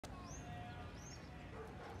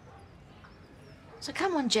So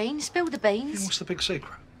come on, Jean, spill the beans. Yeah, what's the big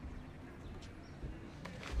secret?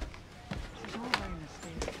 She's all very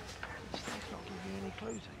mysterious. She's not giving you any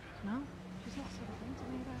clues, either. No? She's not said a thing to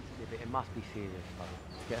me about it. Yeah, but it must be serious, though.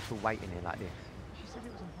 Get us all waiting here like this. She said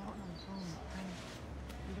it was important on the phone, and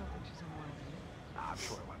you don't think she's unwell, do you? Nah, I'm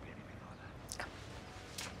sure it won't be anything like that.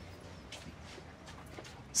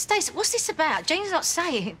 Stace, what's this about? Jean's not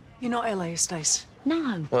saying. You're not ill, are you, Stace?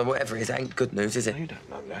 No. Well, whatever it is, it ain't good news, is it? You don't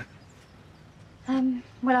know that.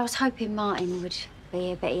 Well, I was hoping Martin would be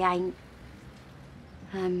here, but he ain't.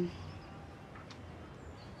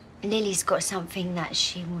 Lily's got something that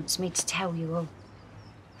she wants me to tell you all.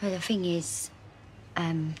 But the thing is,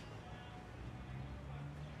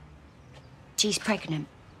 she's pregnant.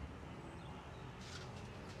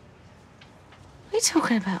 What are you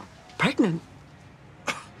talking about? Pregnant?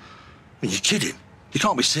 Are you kidding? You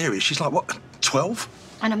can't be serious. She's like, what, 12?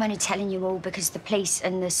 And I'm only telling you all because the police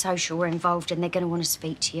and the social are involved and they're going to want to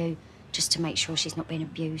speak to you just to make sure she's not being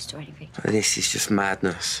abused or anything. This is just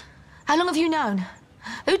madness. How long have you known?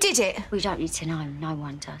 Who did it? We don't need to know. No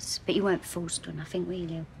one does. But you weren't forced or nothing, were you,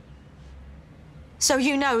 Lil? So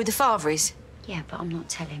you know who the father is? Yeah, but I'm not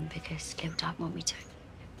telling because Lil don't want me to.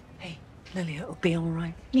 Hey, Lily, it'll be all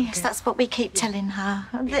right. Yes, that's what we keep telling her.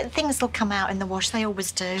 Things will come out in the wash, they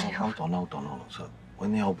always do. Hey, hold on. So,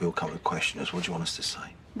 when the old bill come to question us, what do you want us to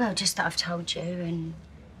say? Well, just that I've told you and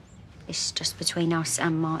it's just between us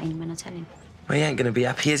and Martin when I tell him. Well, he ain't gonna be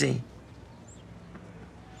happy, is he?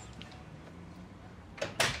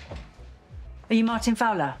 Are you Martin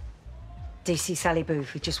Fowler? DC Sally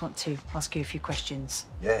Booth. We just want to ask you a few questions.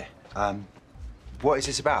 Yeah. What is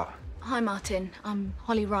this about? Hi, Martin. I'm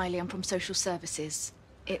Holly Riley. I'm from Social Services.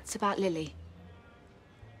 It's about Lily.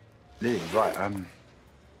 Lily, right,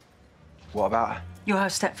 what about her? You're her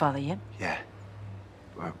stepfather, yeah? Yeah.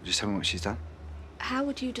 Well, just tell me what she's done. How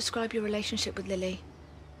would you describe your relationship with Lily?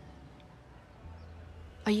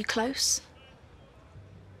 Are you close?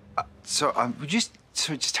 Just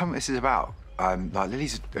tell me what this is about. Like,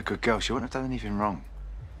 Lily's a good girl. She wouldn't have done anything wrong.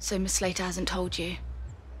 So Miss Slater hasn't told you?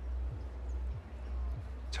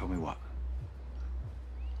 Tell me what?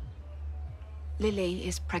 Lily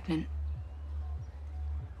is pregnant.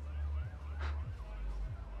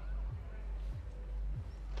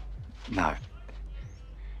 No.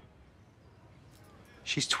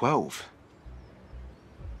 She's 12.